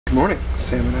Good morning.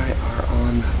 Sam and I are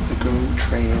on the GO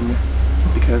train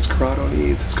because Corrado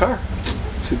needs his car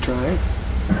to drive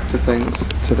to things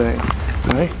today.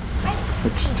 Hi. Hi.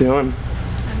 What you doing?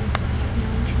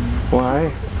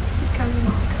 Why? Because we need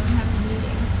to go and have a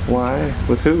meeting. Why?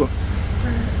 With who? With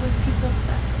people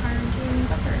that are doing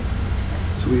buffer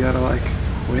stuff. So we gotta like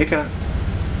wake up,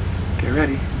 get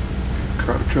ready.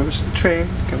 Corrado drove us to the train,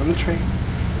 get on the train,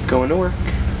 going to work.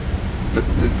 But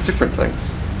it's different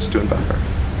things. Just doing buffer.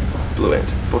 Blue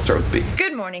Ant. We'll start with B.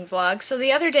 Good morning, vlog. So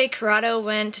the other day, Corrado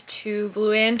went to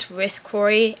Blue Ant with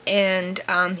Corey, and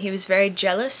he was very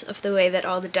jealous of the way that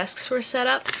all the desks were set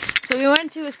up. So we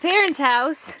went to his parents'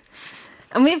 house,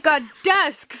 and we've got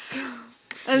desks,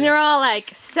 and they're all like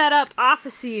set up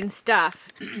office-y and stuff.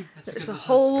 There's a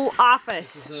whole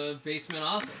office. This is a basement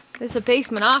office. It's a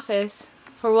basement office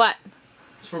for what?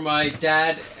 It's for my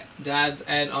dad's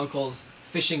and uncle's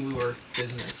fishing lure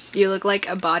business. You look like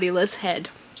a bodiless head.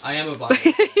 I am a body.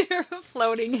 You're a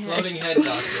floating head. Floating head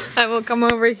doctor. I will come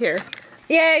over here.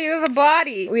 Yeah, you have a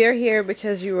body. We are here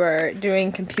because you are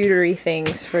doing computery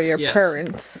things for your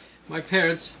parents. My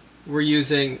parents were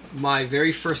using my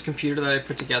very first computer that I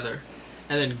put together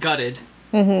and then gutted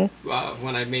when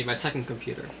I made my second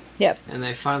computer. Yep. And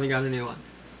they finally got a new one.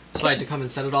 So I had to come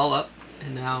and set it all up,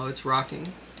 and now it's rocking.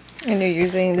 And you're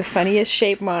using the funniest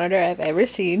shaped monitor I've ever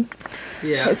seen.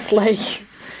 Yeah. It's like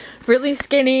really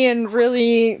skinny and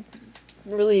really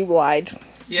wide.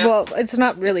 Yeah. Well, it's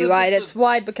not really wide. It's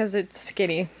wide because it's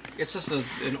skinny. It's just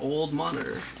an old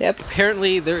monitor. Yep.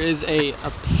 Apparently there is a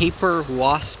paper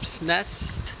wasp's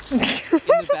nest in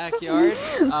the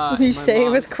backyard. You say it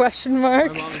with question My mom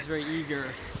marks. is very eager.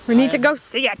 We need to go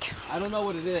see it. I don't know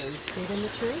what it is. See it in the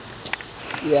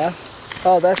tree? Yeah.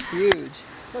 Oh, that's huge.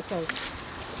 Okay.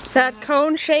 That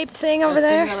cone-shaped thing over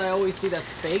there. That thing that I always see that's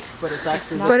fake, but it's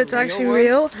actually But it's actually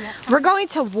real. Yeah. We're going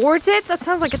towards it? That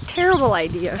sounds like a terrible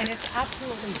idea. And it's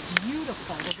absolutely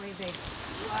beautiful the way they...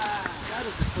 Wow, that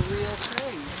is a for real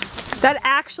thing. That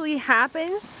actually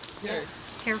happens? Here.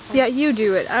 Careful. Yeah, you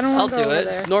do it. I don't I'll want to go do over it.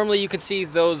 there. Normally you can see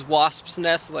those wasps'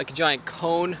 nests, like a giant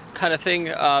cone kind of thing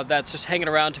that's just hanging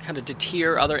around to kind of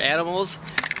deter other animals.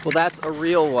 Well, that's a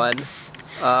real one.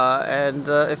 And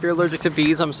if you're allergic to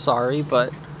bees, I'm sorry,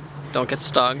 but don't get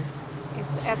stung.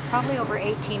 It's probably over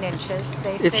 18 inches.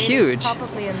 They say It's huge. There's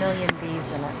probably 1 million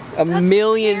bees in it. A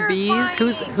million terrifying.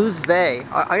 bees? Who's they?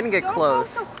 I'm gonna get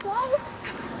close. Don't go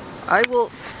so close. I will...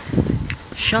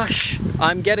 Shush.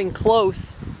 I'm getting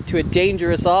close to a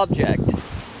dangerous object.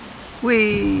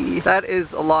 Whee! That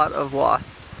is a lot of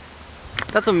wasps.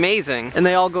 That's amazing. And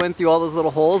they all go in through all those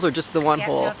little holes, or just the one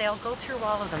hole? No, they'll go through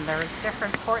all of them. There's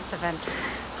different ports of entry.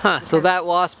 Huh, so that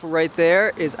wasp right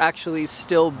there is actually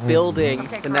still building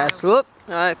Okay, the nest. Corrado. Whoop!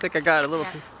 I think I got a little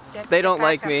too... They don't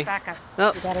like me. Back up.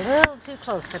 Nope. You got a little too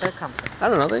close for their comfort. I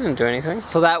don't know, they didn't do anything.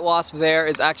 So that wasp there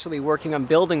is actually working on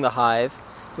building the hive,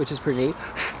 which is pretty neat.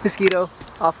 Mosquito,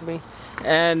 off of me.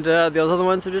 And those other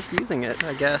ones are just using it,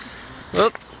 I guess.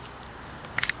 Whoop!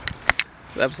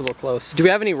 That was a little close. Do we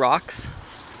have any rocks?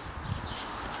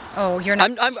 Oh, you're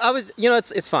not... I was, you know,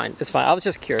 it's fine, it's fine. I was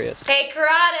just curious. Hey,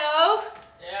 Corrado.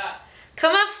 Yeah.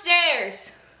 Come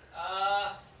upstairs.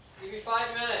 Give me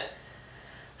 5 minutes.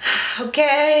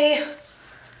 Okay.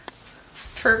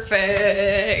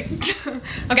 Perfect.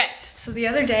 Okay, so the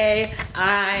other day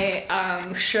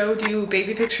I showed you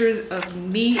baby pictures of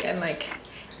me and like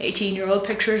 18-year-old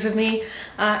pictures of me,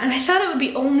 and I thought it would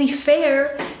be only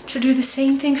fair to do the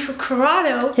same thing for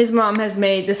Corrado. His mom has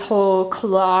made this whole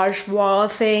collage wall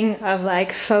thing of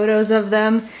like photos of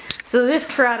them. So this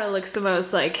Corrado looks the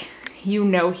most like you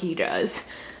know he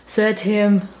does. So that's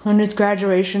him on his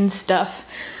graduation stuff.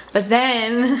 But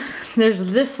then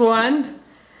there's this one,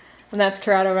 and that's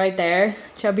Corrado right there.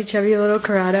 Chubby little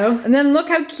Corrado. And then look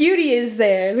how cute he is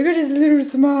there. Look at his little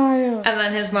smile. And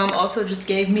then his mom also just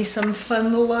gave me some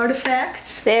fun little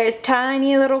artifacts. There's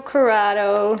tiny little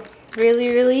Corrado.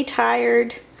 Really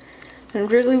tired.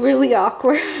 And really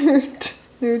awkward.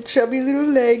 Their chubby little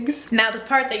legs. Now the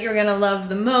part that you're gonna love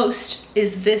the most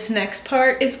is this next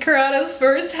part. It's Corrado's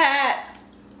first hat.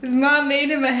 His mom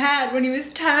made him a hat when he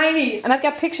was tiny. And I've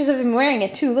got pictures of him wearing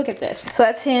it too, look at this. So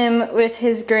that's him with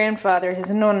his grandfather,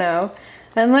 his nono.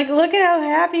 And like, look at how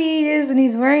happy he is, and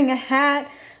he's wearing a hat.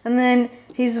 And then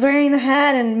he's wearing the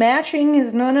hat and matching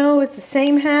his nono with the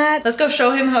same hat. Let's go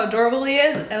show him how adorable he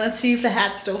is, and let's see if the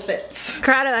hat still fits.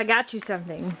 Corrado, I got you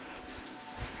something.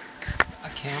 A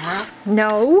camera?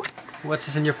 No. What's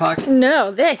this in your pocket?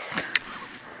 No, this.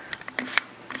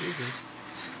 Jesus.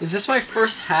 Is this my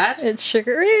first hat? It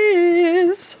sure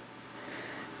is.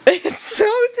 It's so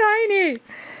tiny.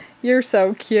 You're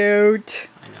so cute.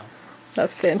 I know.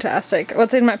 That's fantastic.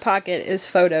 What's in my pocket is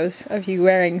photos of you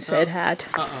wearing said hat.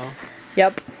 Uh-oh.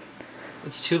 Yep.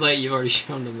 It's too late, you've already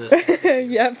shown them this.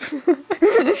 Yep.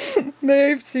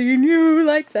 They've seen you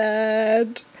like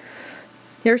that.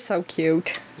 You're so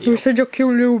cute. Yep. You're such a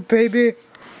cute little baby.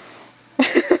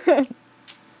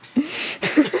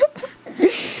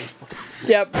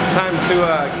 Yep. It's time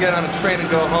to get on a train and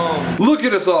go home. Look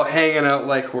at us all hanging out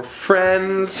like we're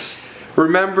friends.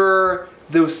 Remember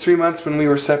those 3 months when we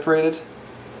were separated?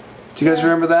 Do you guys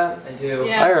remember that? I do.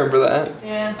 Yeah. I remember that.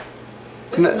 Yeah.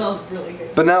 It No. smells really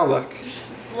good. But now look.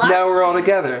 Now we're all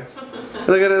together.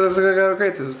 Look at it, look how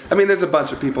great this is. I mean, there's a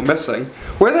bunch of people missing.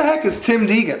 Where the heck is Tim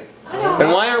Deegan?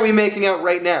 And why aren't we making out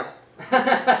right now?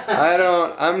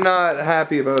 I'm not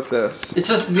happy about this. It's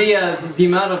just the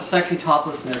amount of sexy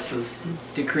toplessness has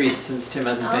decreased since Tim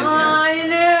hasn't been here. I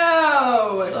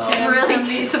know! So. It's really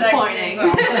disappointing.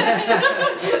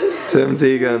 Tim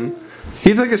Deegan.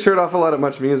 He took his shirt off a lot of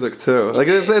Much Music too. Like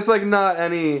it's like not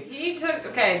any. He took,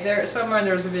 okay, there's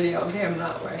a video of him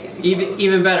not wearing any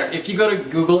Even better, if you go to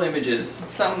Google Images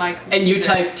So my and you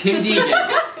type Tim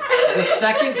Deegan, the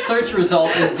second search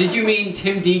result is, did you mean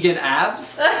Tim Deegan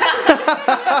abs?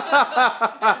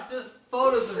 It's just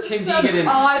photos of Tim Deegan in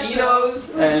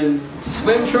Speedos and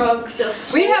swim trunks.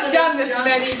 We have done this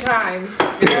many times.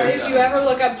 If you ever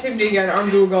look up Tim Deegan on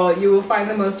Google, you will find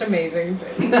the most amazing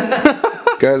things.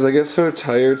 Guys, I get so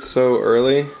tired so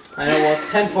early. I know, well, it's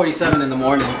 10:47 in the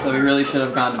morning, so we really should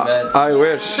have gone to bed. I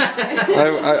wish.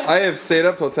 I have stayed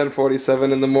up till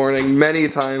 10:47 in the morning many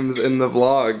times in the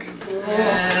vlog.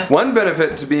 Yeah. One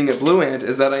benefit to being at Blue Ant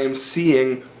is that I am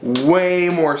seeing way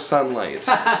more sunlight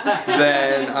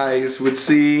than I would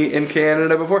see in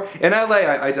Canada before. In LA,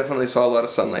 I definitely saw a lot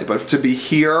of sunlight, but to be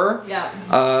here,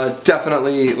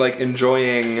 definitely like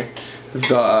enjoying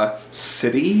the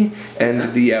city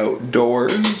and the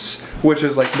outdoors, which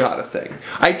is like not a thing.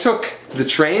 I took the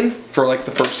train for like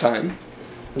the first time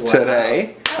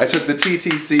today. I took the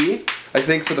TTC, I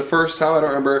think for the first time. I don't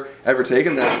remember ever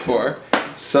taking that before.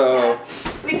 So,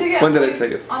 we took it when did I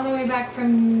take it? On the way back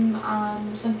from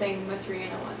something with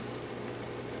Rihanna once.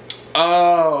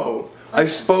 Oh, I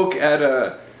spoke at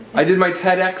I did my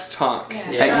TEDx talk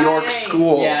at York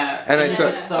School, and I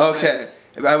took,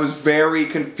 I was very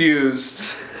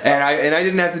confused, and I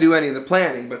didn't have to do any of the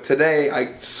planning, but today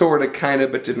I sort of, kind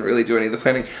of, but didn't really do any of the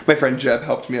planning. My friend Jeb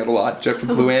helped me out a lot, Jeb from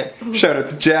Blue Ant. Shout out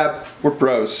to Jeb, we're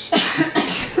bros.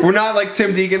 We're not like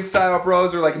Tim Deegan style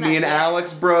bros, or like me and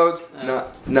Alex bros,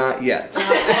 not yet.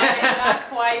 Not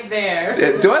quite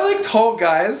there. Do I like tall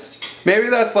guys? Maybe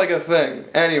that's like a thing.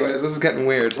 Anyways, this is getting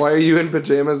weird. Why are you in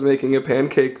pajamas making a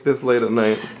pancake this late at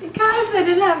night? Because I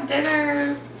didn't have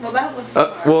dinner. Well, that was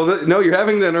smart. No, you're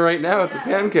having dinner right now. It's a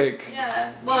pancake.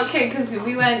 Yeah. Well, okay, because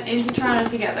we went into Toronto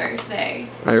together today.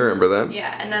 I remember that.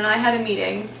 Yeah, and then I had a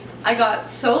meeting. I got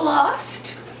so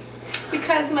lost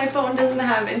because my phone doesn't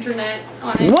have internet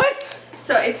on it. What?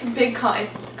 So it's a big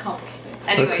it's complicated.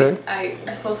 Anyways, I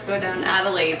was supposed to go down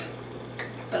Adelaide,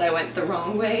 but I went the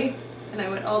wrong way, and I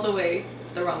went all the way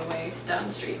the wrong way down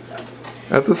the street, so.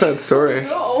 That's a sad story.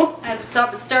 No. I had to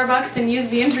stop at Starbucks and use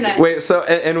the internet. Wait, so,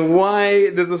 and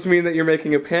why does this mean that you're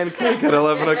making a pancake at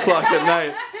 11 o'clock at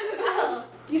night? Well,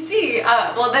 you see,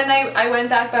 well then I went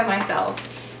back by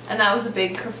myself, and that was a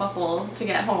big kerfuffle to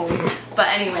get home. But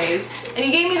anyways, and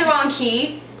he gave me the wrong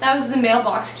key. That was the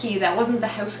mailbox key, that wasn't the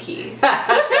house key.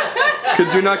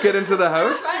 Could you not get into the house? I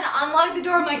was trying to unlock the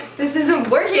door, I'm like, this isn't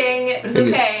working. But it's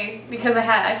okay, because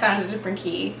I found a different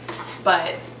key,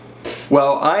 but.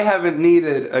 Well, I haven't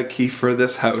needed a key for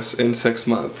this house in 6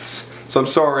 months, so I'm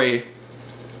sorry.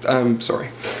 I'm sorry.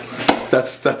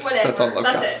 That's all I've got.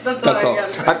 That's it. That's all I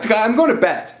gotta say. I'm going to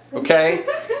bed, okay?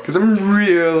 Because I'm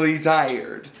really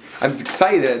tired. I'm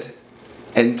excited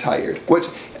and tired, which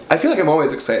I feel like I'm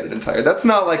always excited and tired. That's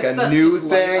not like a new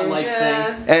thing. Life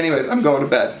thing. Anyways, I'm going to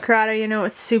bed. Corrado, you know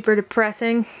what's super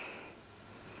depressing?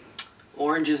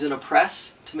 Oranges in a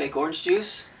press to make orange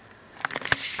juice.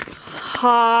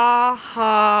 Ha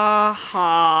ha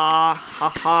ha ha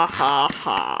ha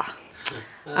ha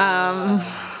ha.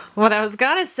 What I was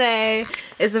gonna say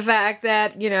is the fact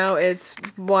that, you know, it's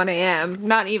 1 a.m.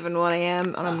 Not even 1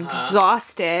 a.m. I'm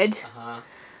exhausted.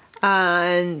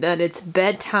 And that it's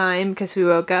bedtime because we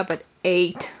woke up at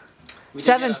 7:30.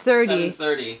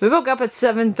 7:30. We woke up at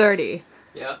 7:30.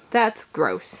 Yep. That's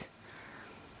gross.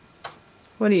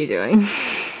 What are you doing?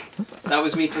 That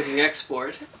was me clicking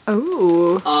export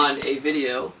Ooh. on a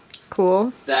video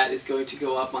Cool. that is going to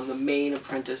go up on the main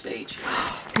ApprenticeEh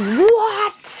channel.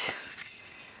 What?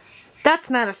 That's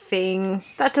not a thing.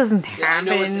 That doesn't happen.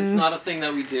 I know it's not a thing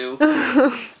that we do,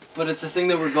 but it's a thing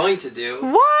that we're going to do.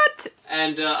 What? What?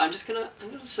 And I'm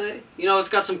gonna say, you know, it's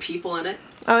got some people in it.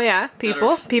 Oh yeah,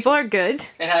 people. People are good.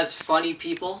 It has funny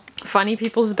people. Funny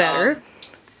people's better.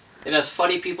 It has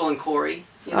funny people in Corey,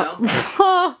 you know.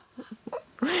 Oh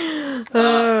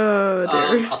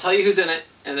dear. I'll tell you who's in it,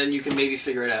 and then you can maybe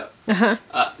figure it out.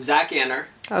 Zach Anner.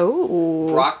 Oh.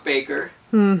 Brock Baker.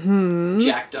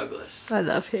 Jack Douglas. I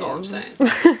love him. That's all I'm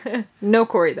saying. No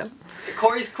Corey though.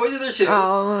 Corey's there too.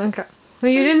 Oh, okay.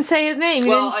 Well, you didn't say his name.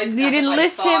 You didn't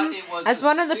list him as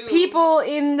one of the people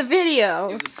in the video.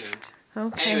 It was assumed.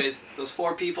 Okay. Anyways, those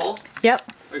 4 people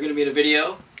Yep. are going to be in a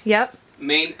video. Yep.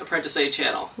 Main ApprenticeA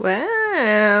channel.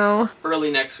 Wow.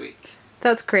 Early next week.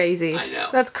 That's crazy. I know.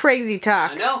 That's crazy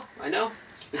talk. I know.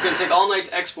 It's going to take all night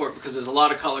to export because there's a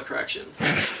lot of color correction.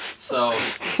 So.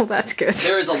 Well, that's good.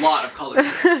 There is a lot of color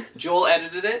correction. Joel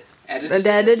edited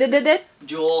it.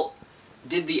 Joel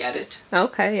did the edit.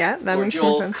 Okay, yeah, that makes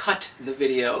Joel sense. cut the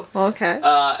video. Okay.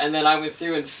 And then I went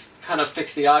through and kind of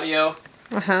fixed the audio.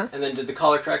 Uh-huh. And then did the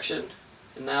color correction.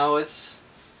 And now I'm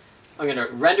going to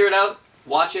render it out,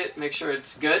 watch it, make sure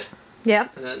it's good.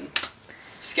 Yep. And then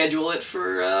schedule it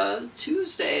for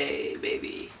Tuesday,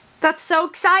 maybe. That's so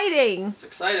exciting. It's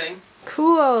exciting.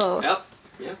 Cool.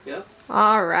 Yep.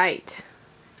 All right.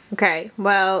 Okay,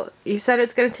 well, you said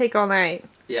it's going to take all night.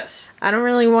 Yes. I don't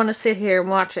really want to sit here and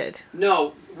watch it.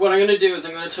 No, what I'm going to do is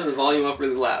I'm going to turn the volume up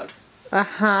really loud.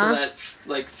 Uh-huh. So that,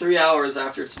 like, 3 hours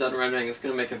after it's done rendering, it's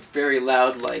going to make a very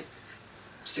loud, like,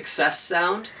 success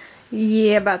sound.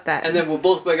 Yeah, about that. And then we'll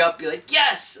both wake up, be like,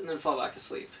 yes! And then fall back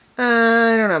asleep.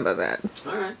 I don't know about that.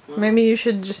 Alright. Well, Maybe you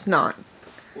should just not.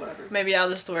 whatever. Maybe I'll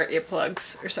just wear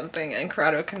earplugs or something and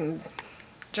Corrado can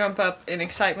jump up in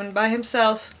excitement by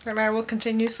himself and I will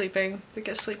continue sleeping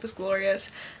because sleep is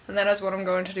glorious. And that is what I'm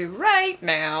going to do right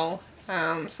now.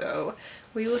 So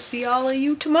we will see all of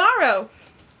you tomorrow.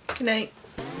 Good night.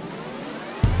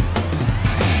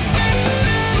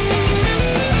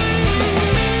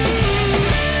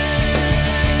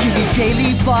 Give me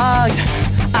daily vlogs,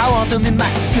 I want them in my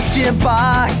subscription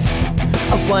box.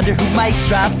 I wonder who might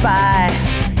drop by,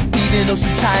 even though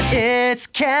sometimes it's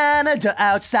Canada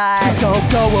outside. So don't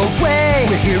go away,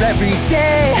 we're here every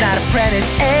day. It's not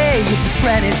ApprenticeA, it's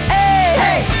ApprenticeA.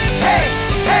 Hey, hey.